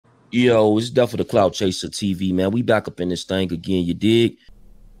Yo, it's definitely the Clout Chaser TV, man. We back up in this thing again, you dig?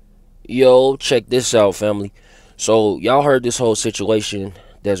 Yo, check this out, family. So y'all heard this whole situation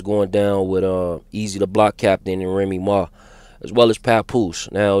that's going down with Eazy the Block Captain and Remy Ma, as well as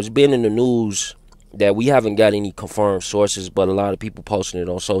Papoose. Now it's been in the news that we haven't got any confirmed sources, but a lot of people posting it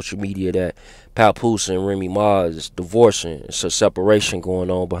on social media that Papoose and Remy Ma is divorcing. It's a separation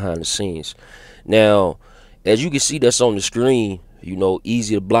going on behind the scenes. Now, as you can see, that's on the screen. You know,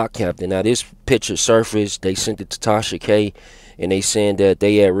 Eazy the Block Captain. Now this picture surfaced. They sent it to Dotcc, and they saying that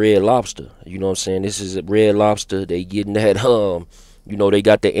they at Red Lobster. You know what I'm saying? This is a Red Lobster. They getting that you know, they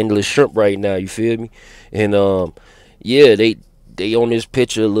got the endless shrimp right now. You feel me? And yeah, they on this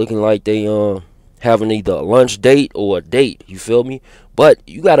picture looking like they having either a lunch date or a date. You feel me? But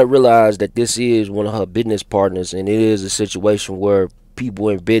you gotta realize that this is one of her business partners, and it is a situation where people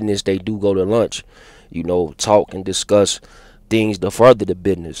in business, they do go to lunch. You know, talk and discuss things to further the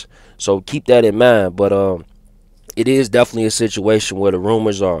business. So keep that in mind. But it is definitely a situation where the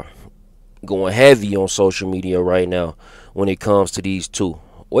rumors are going heavy on social media right now when it comes to these two.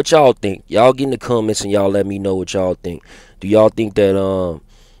 What y'all think? Y'all get in the comments and y'all let me know what y'all think. Do y'all think that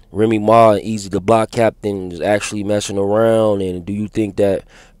Remy Ma and Eazy the Block Captain is actually messing around, and do you think that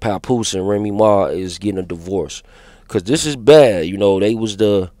Papoose and Remy Ma is getting a divorce? Cause this is bad. You know, they was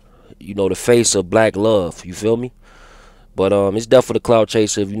the face of black love. You feel me? But it's definitely the Cloud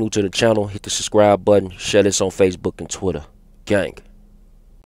Chaser. If you're new to the channel, hit the subscribe button. Share this on Facebook and Twitter. Gang.